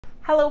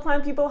Hello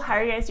plant people, how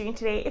are you guys doing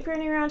today? If you're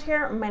new around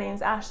here, my name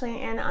is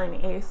Ashley and I'm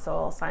a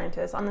soil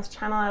scientist. On this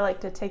channel, I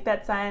like to take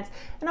that science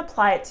and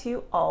apply it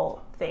to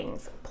all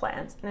things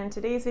plants. And in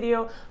today's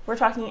video, we're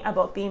talking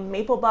about the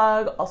maple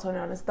bug, also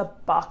known as the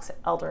box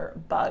elder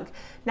bug.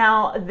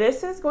 Now,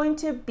 this is going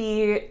to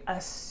be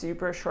a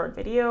super short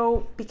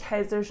video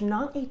because there's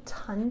not a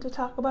ton to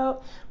talk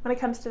about when it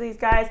comes to these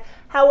guys.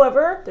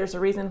 However, there's a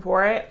reason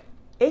for it.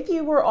 If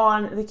you were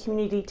on the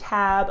community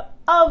tab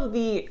of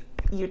the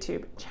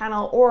YouTube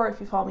channel, or if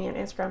you follow me on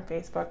Instagram,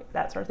 Facebook,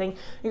 that sort of thing,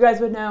 you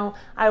guys would know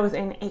I was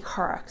in a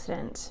car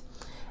accident.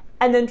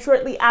 And then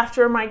shortly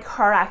after my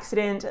car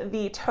accident,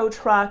 the tow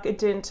truck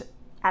didn't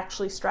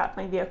actually strap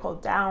my vehicle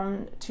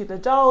down to the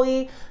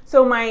dolly,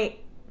 so my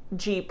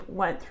Jeep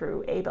went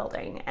through a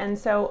building. And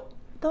so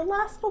the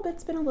last little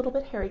bit's been a little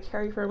bit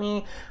hairy-carry for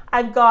me.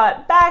 I've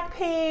got back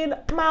pain,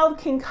 mild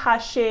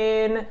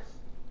concussion.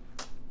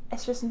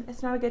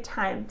 It's not a good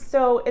time.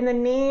 So in the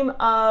name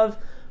of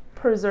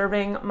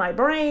preserving my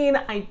brain,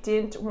 I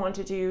didn't want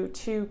to do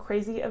too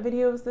crazy of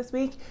videos this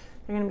week.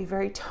 They're going to be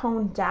very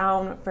toned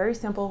down, very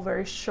simple,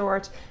 very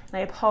short, and I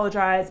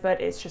apologize,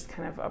 but it's just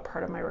kind of a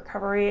part of my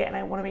recovery, and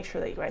I want to make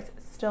sure that you guys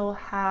still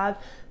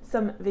have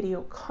some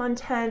video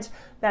content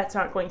that's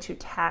not going to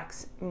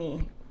tax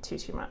me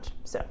too much.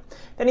 So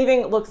if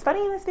anything looks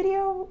funny in this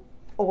video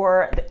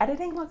or the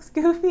editing looks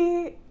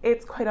goofy,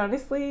 it's quite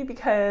honestly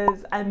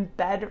because I'm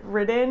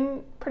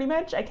bedridden pretty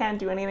much. I can't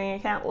do anything, I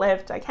can't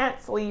lift, I can't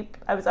sleep.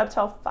 I was up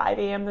till 5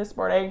 a.m. this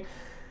morning.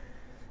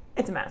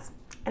 It's a mess.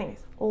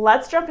 Anyways,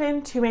 let's jump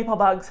into maple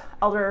bugs,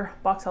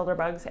 box elder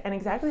bugs, and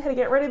exactly how to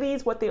get rid of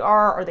these, what they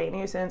are they a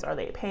nuisance, are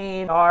they a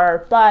pain,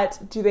 but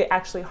do they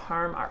actually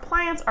harm our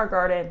plants, our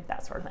garden,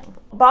 that sort of thing.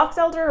 Box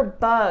elder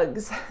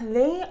bugs,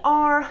 they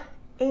are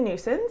a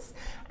nuisance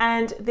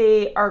and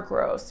they are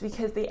gross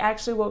because they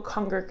actually will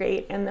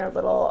congregate in their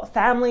little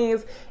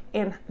families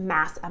in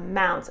mass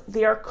amounts.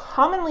 They are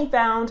commonly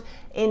found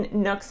in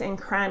nooks and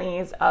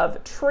crannies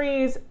of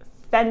trees,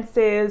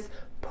 fences,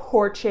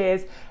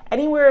 porches,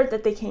 anywhere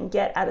that they can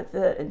get out of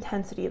the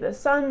intensity of the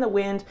sun, the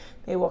wind,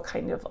 they will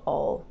kind of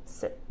all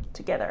sit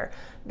together.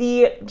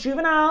 The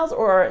juveniles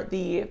or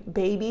the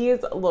babies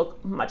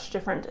look much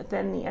different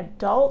than the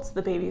adults.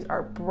 The babies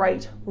are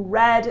bright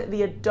red.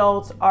 The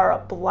adults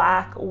are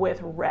black with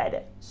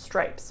red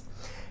stripes.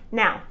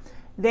 Now,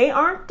 they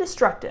aren't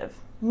destructive,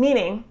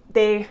 meaning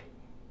they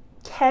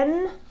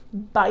can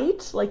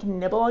bite, like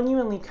nibble on you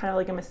and leave kind of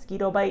like a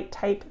mosquito bite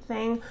type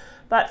thing.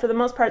 But for the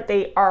most part,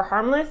 they are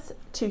harmless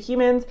to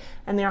humans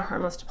and they are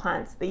harmless to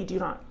plants. They do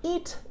not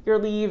eat your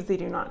leaves. They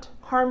do not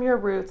harm your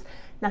roots,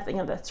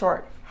 nothing of the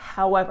sort.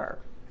 However,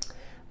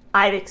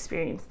 I've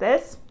experienced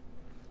this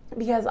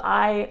because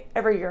I,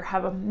 every year,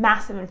 have a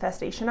massive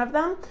infestation of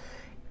them,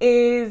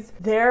 is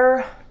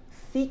their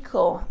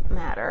fecal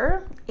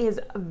matter is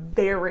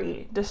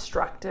very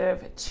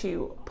destructive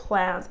to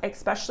plants,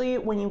 especially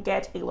when you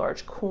get a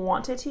large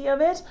quantity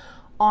of it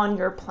on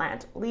your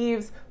plant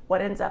leaves.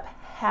 What ends up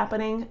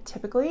happening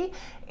typically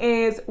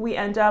is we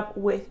end up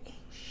with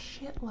a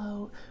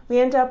shitload. We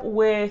end up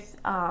with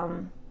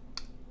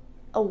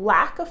a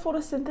lack of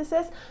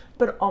photosynthesis,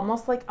 but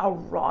almost like a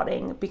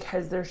rotting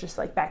because there's just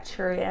like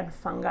bacteria and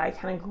fungi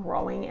kind of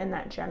growing in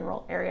that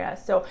general area.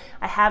 So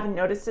I have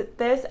noticed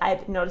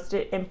I've noticed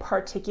it in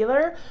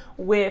particular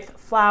with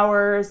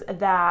flowers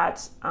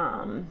that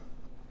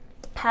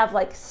have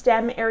like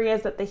stem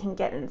areas that they can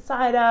get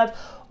inside of,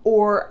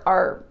 or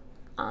are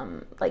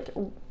like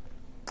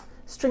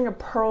string of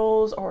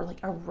pearls, or like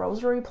a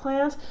rosary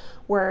plant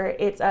where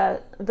it's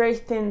a very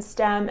thin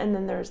stem and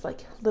then there's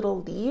like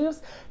little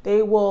leaves.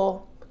 They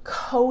will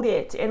coat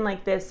it in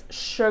like this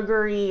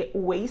sugary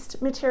waste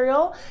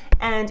material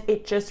and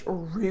it just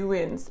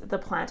ruins the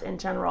plant in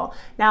general.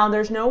 Now,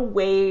 there's no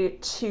way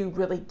to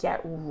really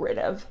get rid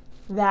of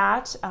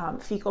that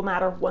fecal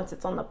matter once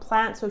it's on the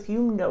plant. So if you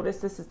notice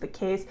this is the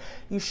case,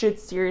 you should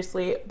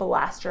seriously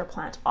blast your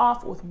plant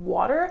off with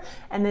water.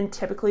 And then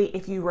typically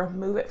if you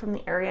remove it from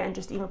the area and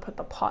just even put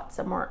the pot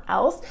somewhere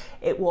else,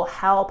 it will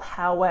help.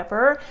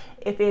 However,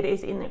 if it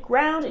is in the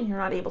ground and you're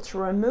not able to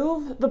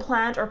remove the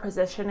plant or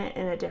position it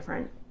in a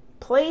different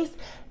place,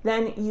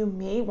 then you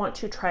may want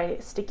to try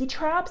sticky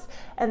traps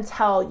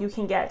until you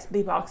can get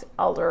the box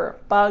elder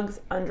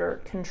bugs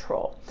under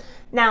control.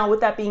 Now, with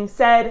that being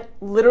said,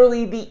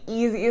 literally the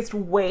easiest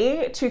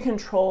way to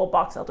control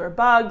box elder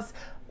bugs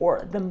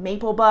or the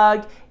maple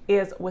bug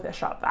is with a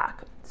shop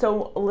vac.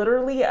 So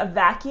literally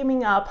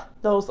vacuuming up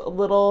those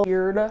little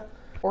weird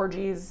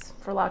orgies,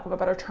 for lack of a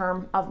better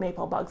term, of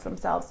maple bugs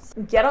themselves.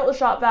 Get out the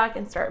shop vac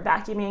and start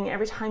vacuuming.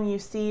 Every time you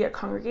see a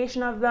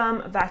congregation of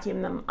them,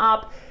 vacuum them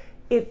up.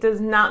 It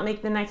does not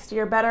make the next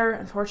year better,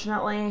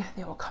 unfortunately.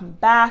 They will come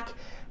back.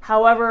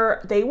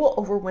 However, they will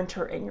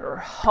overwinter in your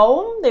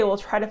home. They will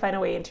try to find a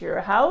way into your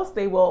house.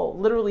 They will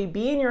literally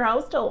be in your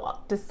house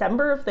till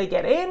December if they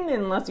get in,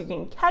 unless you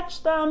can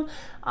catch them.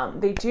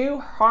 They do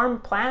harm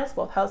plants,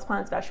 both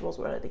houseplants, vegetables,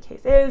 whatever the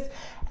case is,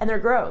 and they're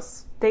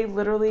gross. They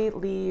literally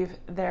leave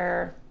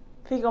their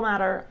fecal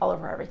matter all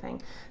over everything.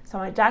 So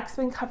my deck's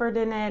been covered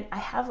in it. I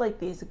have like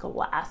these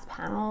glass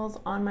panels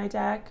on my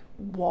deck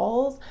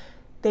walls.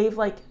 They've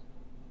like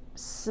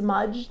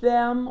smudged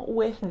them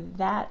with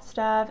that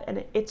stuff,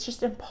 and it's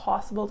just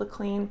impossible to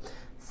clean.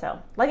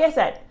 So like I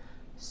said,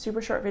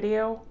 super short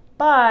video,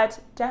 but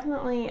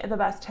definitely the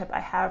best tip I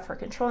have for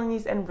controlling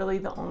these, and really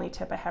the only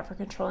tip I have for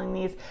controlling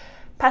these.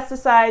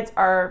 Pesticides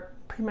are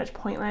pretty much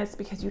pointless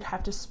because you'd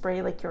have to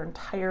spray like your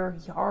entire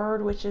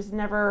yard, which is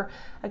never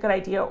a good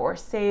idea or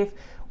safe.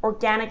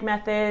 Organic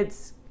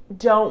methods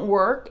don't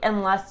work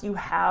unless you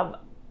have,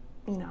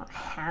 you know, a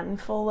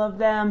handful of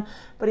them.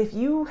 But if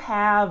you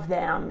have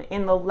them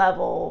in the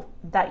level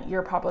that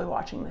you're probably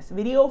watching this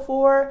video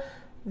for,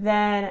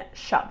 then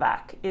shut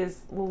vac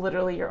is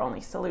literally your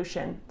only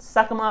solution.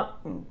 Suck them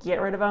up and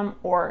get rid of them,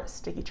 or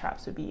sticky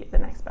traps would be the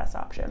next best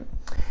option.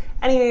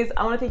 Anyways,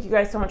 I want to thank you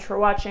guys so much for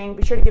watching.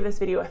 Be sure to give this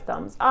video a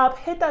thumbs up,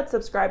 hit that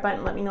subscribe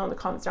button, let me know in the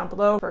comments down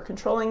below for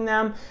controlling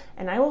them,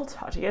 and I will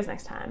talk to you guys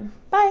next time.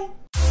 Bye!